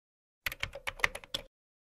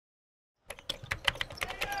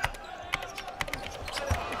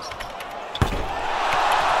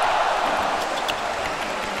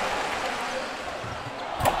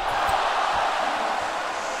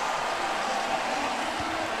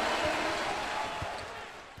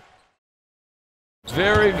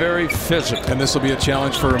Very, very physical. And this will be a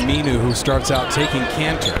challenge for Aminu, who starts out taking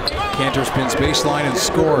Kanter. Kanter spins baseline and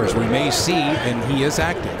scores. We may see, and he is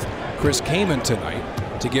active, Chris Kaman tonight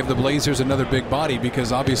to give the Blazers another big body,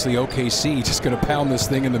 because obviously OKC just going to pound this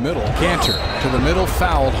thing in the middle. Kanter to the middle,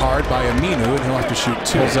 fouled hard by Aminu, and he'll have to shoot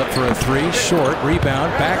two. Pulls up for a three, short,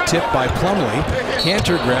 rebound, back tip by Plumlee.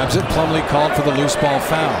 Kanter grabs it. Plumlee called for the loose ball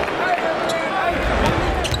foul.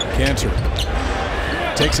 Kanter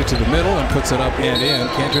takes it to the middle and puts it up and in.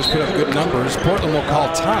 Kanter's put up good numbers. Portland will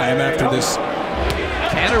call time after this.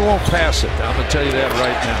 Kanter won't pass it. I'm going to tell you that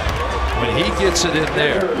right now. When he gets it in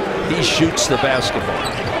there, he shoots the basketball.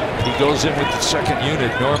 He goes in with the second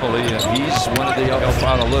unit normally, and he's one of the help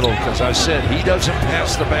out a little, because I said he doesn't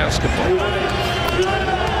pass the basketball.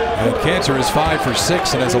 And Kanter is 5 for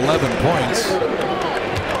 6 and has 11 points.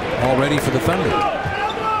 All ready for the Thunder.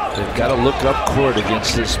 They've got to look up court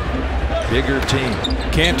against this bigger team.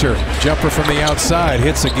 Kanter, jumper from the outside,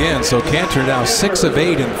 hits again. So Kanter now 6 of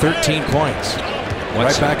 8 and 13 points.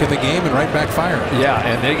 Right back in the game and right back firing. Yeah,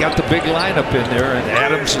 and they got the big lineup in there, and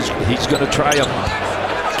Adams he's going to try him.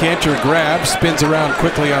 Kanter grabs, spins around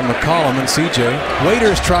quickly on McCollum and CJ.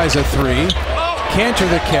 Waiters tries a three. Kanter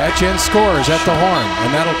the catch and scores at the horn,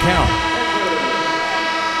 and that'll count.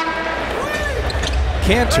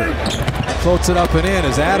 Kanter floats it up and in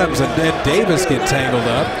as Adams and Ed Davis get tangled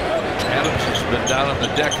up. Adams has been down on the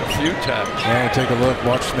deck a few times. And take a look,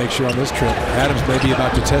 watch to make sure on this trip. Adams may be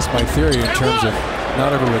about to test my theory in terms of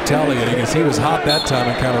not ever retaliating, as he was hot that time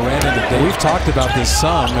and kind of ran into Davis. We've talked about this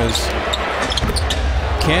some, as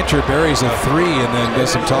Kanter buries a three and then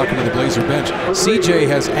does some talking to the Blazer bench. CJ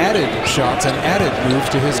has added shots and added moves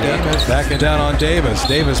to his game. Backing down on Davis.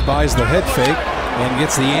 Davis buys the head fake and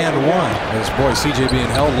gets the and one. As boy, CJ being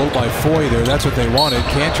held a little by Foy there. That's what they wanted.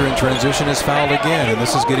 Kanter in transition is fouled again, and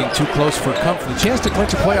this is getting too close for comfort. The chance to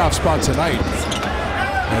clinch a playoff spot tonight.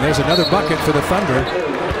 And there's another bucket for the Thunder.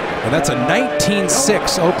 And that's a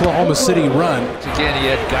 19-6 Oklahoma City run. Again, he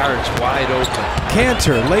had guards wide open.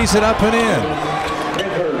 Kanter lays it up and in.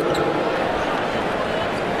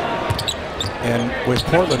 And with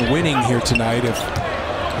Portland winning here tonight, if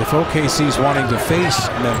OKC's wanting to face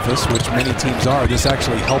Memphis, which many teams are, this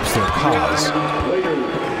actually helps their cause.